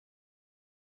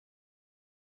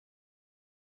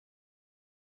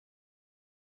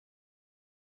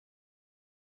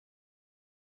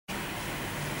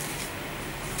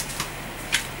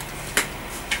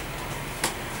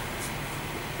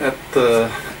At the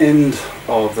end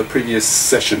of the previous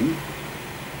session,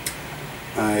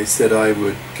 I said I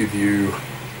would give you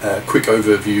a quick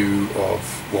overview of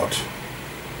what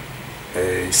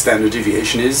a standard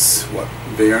deviation is, what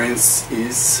variance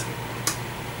is,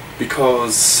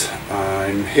 because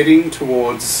I'm heading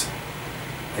towards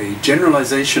a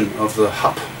generalization of the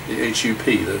HUP, the HUP,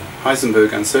 the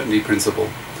Heisenberg uncertainty principle.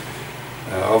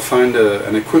 I'll find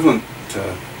an equivalent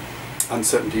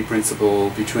uncertainty principle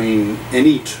between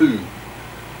any two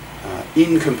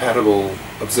incompatible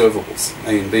observables,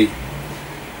 A and B.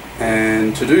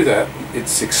 And to do that,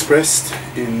 it's expressed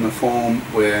in the form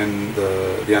when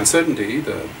the uncertainty,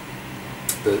 the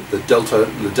delta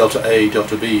A,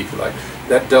 delta B, if you like,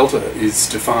 that delta is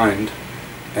defined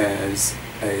as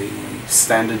a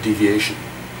standard deviation,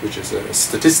 which is a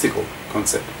statistical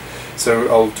concept. So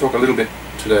I'll talk a little bit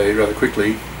today, rather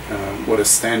quickly, what a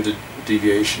standard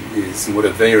deviation is and what a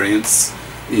variance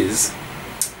is,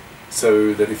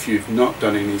 so that if you've not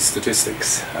done any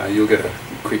statistics, you'll get a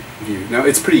quick view. Now,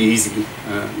 it's pretty easy,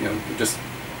 just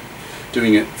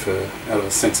doing it out of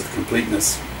a sense of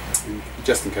completeness,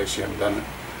 just in case you haven't done it.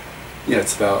 Yeah,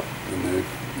 it's about,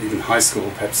 even high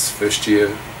school, perhaps first year,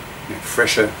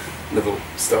 fresher level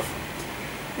stuff.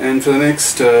 And for the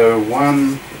next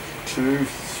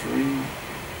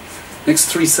next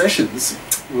three sessions,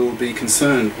 we'll be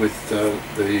concerned with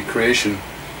the creation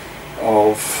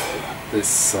of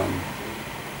this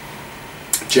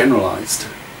generalized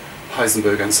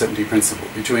Heisenberg uncertainty principle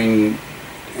between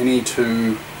any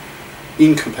two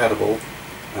incompatible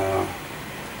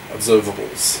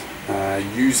observables,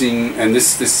 using, and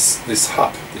this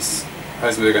HUP, this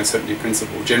Heisenberg uncertainty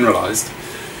principle, generalized,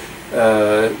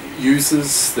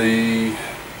 uses the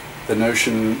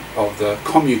notion of the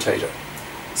commutator.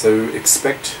 So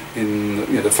expect in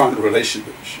the final relation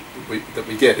that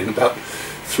we get in about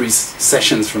 3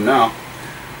 sessions from now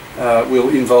will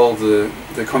involve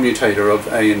the commutator of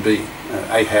A and B,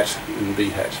 A hat and B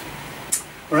hat.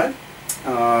 All right.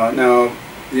 Now,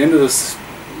 the end of this,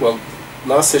 well,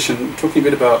 last session, talking a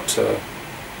bit about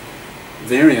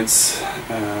variance,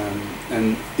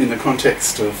 and in the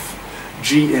context of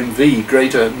GMV,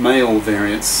 greater male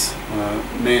variance,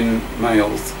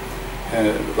 males,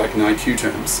 like in IQ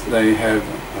terms, they have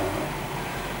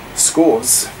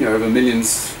scores, over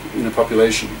millions in a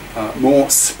population, more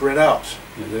spread out.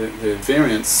 Their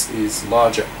variance is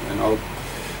larger, and I'll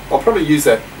probably use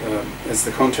that as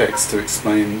the context to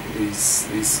explain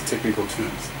these technical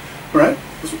terms. All right.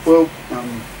 Well,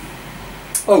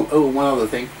 one other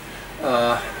thing.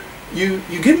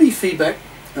 You give me feedback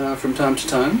from time to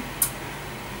time.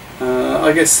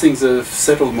 I guess things have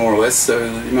settled more or less, so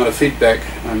the amount of feedback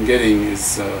I'm getting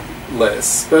is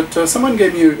less. But someone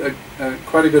gave me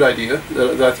quite a good idea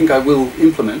that I think I will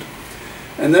implement,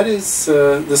 and that is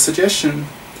the suggestion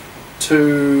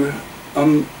to,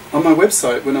 on my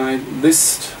website, when I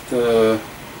list the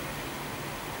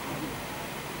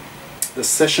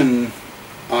session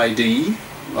ID,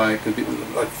 like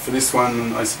for this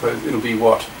one, I suppose it'll be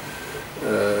what?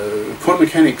 Quantum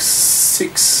Mechanics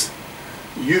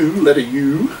 6u, letter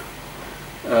U,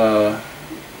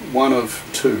 1 of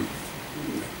 2,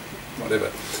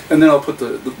 whatever. And then I'll put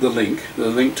the link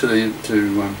to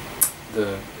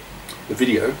the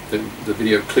video, the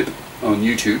video clip on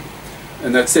YouTube,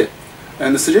 and that's it.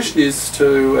 And the suggestion is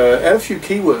to add a few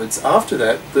keywords after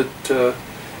that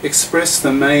express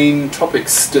the main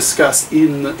topics discussed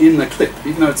in the clip,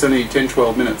 even though it's only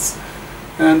 10-12 minutes.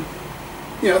 And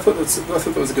yeah, I thought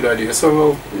that was a good idea.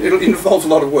 So it'll involve a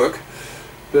lot of work,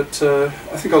 but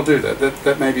I think I'll do that.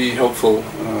 That may be helpful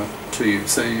to you,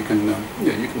 so you can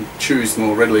you can choose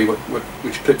more readily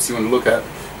which clips you want to look at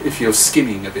if you're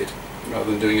skimming a bit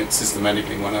rather than doing it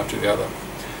systematically one after the other.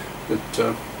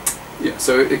 But yeah,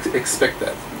 so expect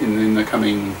that in the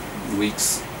coming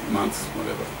weeks, months,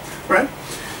 whatever. Right.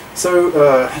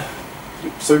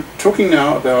 So talking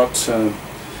now about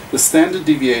the standard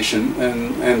deviation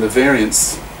and the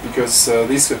variance, because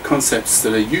these are concepts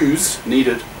that are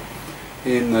needed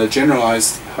in the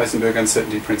generalized Heisenberg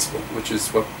uncertainty principle, which is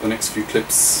what the next few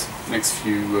clips, next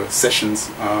few sessions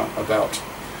are about.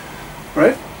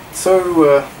 Right?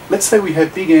 So let's say we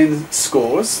have big N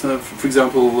scores, for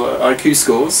example IQ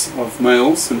scores of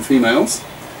males and females,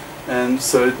 and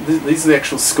so these are the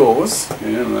actual scores,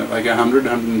 like 100,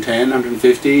 110,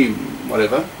 150,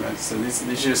 whatever, right? So these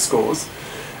are your scores,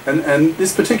 and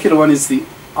this particular one is the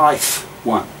ith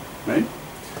one, right?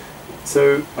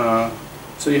 So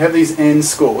so you have these N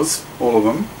scores, all of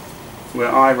them,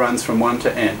 where I runs from 1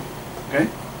 to N, okay?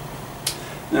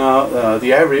 Now,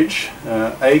 the average,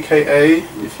 aka,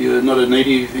 if you're not a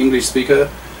native English speaker,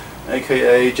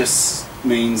 aka just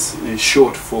means is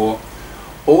short for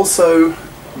also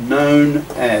known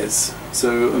as,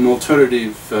 so an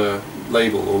alternative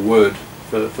label or word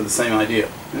for the same idea.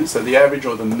 So the average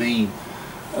or the mean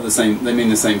are the same, they mean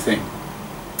the same thing.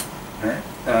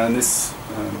 And this,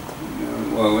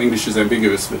 well, English is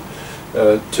ambiguous,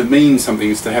 but to mean something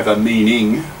is to have a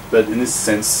meaning, but in this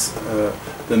sense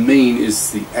the mean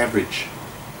is the average.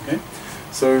 Okay?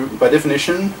 So by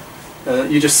definition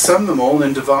you just sum them all and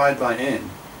then divide by n.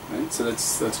 Right? So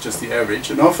that's just the average,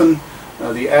 and often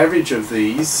the average of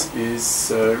these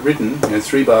is written,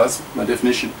 3 bars by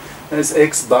definition, as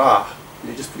x bar.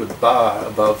 You just put a bar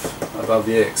above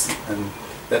the x, and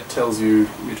that tells you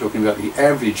you're talking about the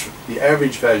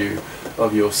average value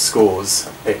of your scores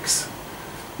x.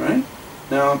 Right?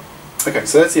 Now, okay,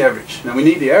 so that's the average. Now we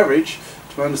need the average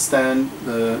to understand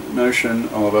the notion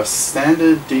of a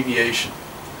standard deviation,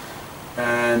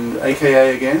 and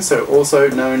AKA again, so also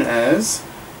known as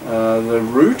the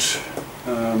root.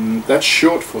 That's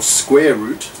short for square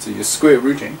root, so you're square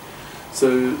rooting.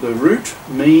 So the root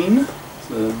mean,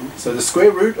 so the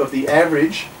square root of the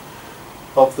average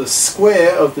of the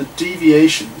square of the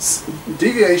deviations.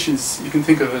 Deviations you can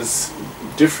think of as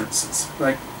differences.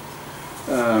 Like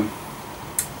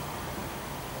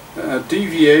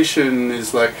deviation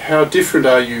is like how different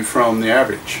are you from the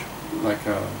average. Like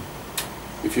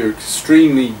if you're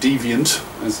extremely deviant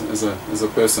as a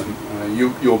person,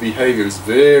 your behavior is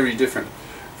very different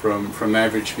from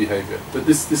average behavior. But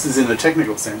this is in a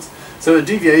technical sense. So a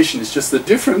deviation is just the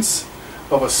difference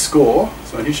of a score.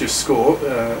 So here's your score,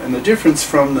 and the difference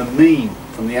from the mean,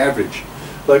 from the average.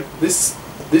 Like this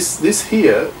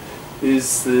here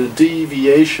is the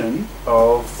deviation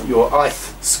of your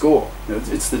ith score.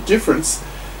 It's the difference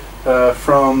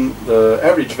from the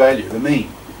average value, the mean.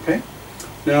 Okay.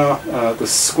 Now the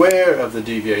square of the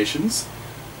deviations,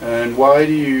 and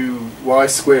why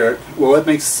square it? Well, it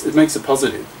makes it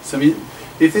positive. So I mean,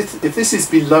 if this is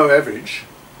below average,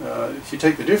 if you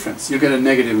take the difference, you'll get a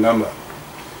negative number.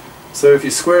 So if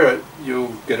you square it,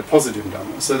 you'll get a positive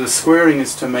number. So the squaring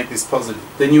is to make this positive.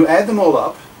 Then you add them all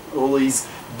up, all these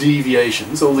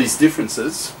deviations, all these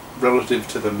differences relative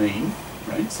to the mean,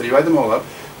 right? So you add them all up,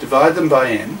 divide them by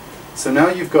n. So now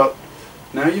you've got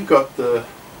the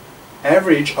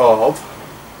average of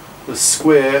the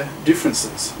square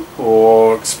differences,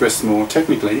 or expressed more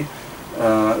technically,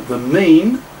 the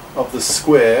mean of the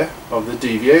square of the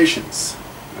deviations.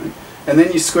 Right? And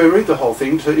then you square root the whole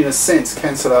thing to, in a sense,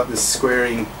 cancel out this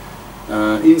squaring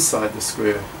inside the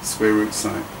square root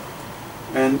sign.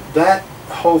 And that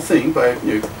whole thing, by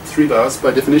 3 bars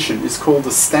by definition, is called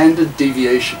the standard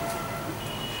deviation.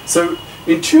 So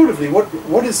intuitively,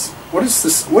 what is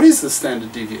the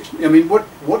standard deviation? I mean,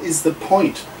 what is the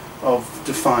point of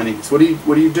defining this? What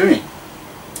are you doing?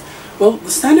 Well, the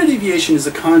standard deviation is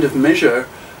a kind of measure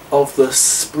of the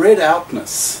spread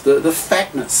outness, the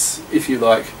fatness, if you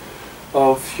like,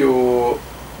 of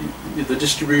the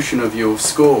distribution of your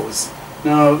scores.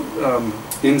 Now,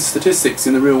 in statistics,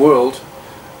 in the real world,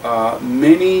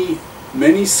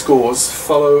 many scores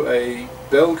follow a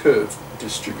bell curve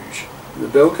distribution. The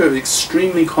bell curve is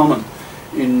extremely common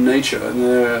in nature, and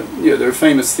there are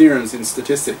famous theorems in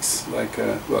statistics, like,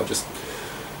 well, just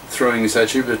throwing this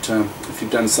at you, but if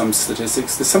you've done some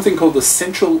statistics, there's something called the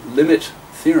central limit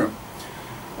theorem,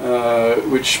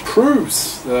 which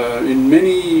proves in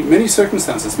many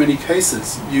circumstances, many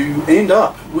cases, you end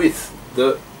up with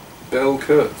the bell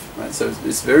curve, right? So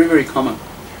it's very, very common,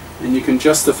 and you can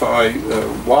justify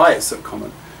why it's so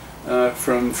common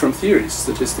from theories,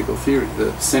 statistical theory,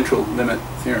 the central limit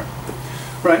theorem,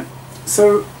 right?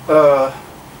 So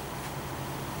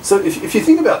if you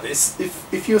think about this,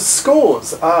 if your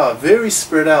scores are very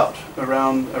spread out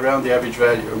around the average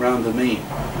value, around the mean,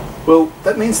 well,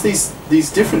 that means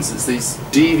these differences, these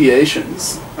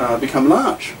deviations, become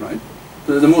large, right?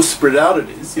 The more spread out it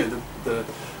is,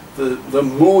 the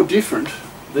more different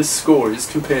this score is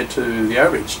compared to the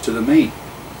average, to the mean.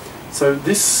 So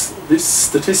this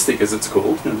statistic, as it's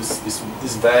called,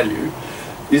 this value,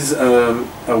 is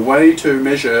a way to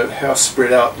measure how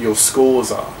spread out your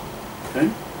scores are. Okay.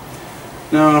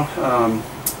 Now,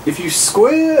 if you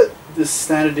square the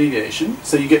standard deviation,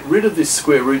 so you get rid of this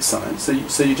square root sign, so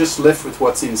you're just left with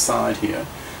what's inside here.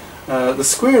 The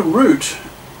square root,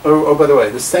 oh by the way,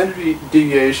 the standard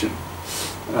deviation,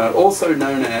 also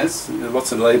known as,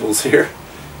 lots of labels here,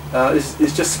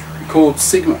 is just called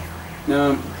sigma.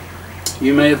 Now,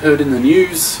 you may have heard in the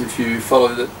news, if you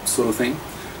follow that sort of thing,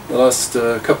 the last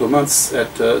couple of months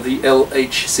at the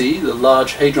LHC, the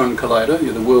Large Hadron Collider,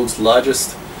 the world's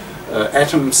largest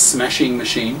atom smashing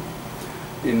machine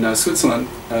in Switzerland.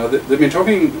 They've been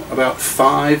talking about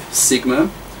 5 sigma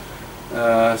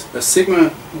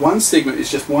one sigma is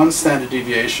just one standard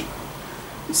deviation.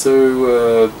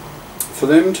 So for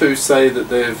them to say that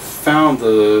they've found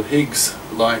the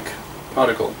Higgs-like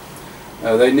particle,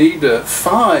 they need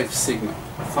 5 sigma,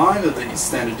 5 of these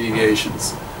standard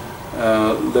deviations,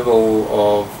 level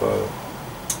of,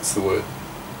 what's the word,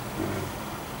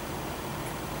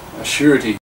 surety.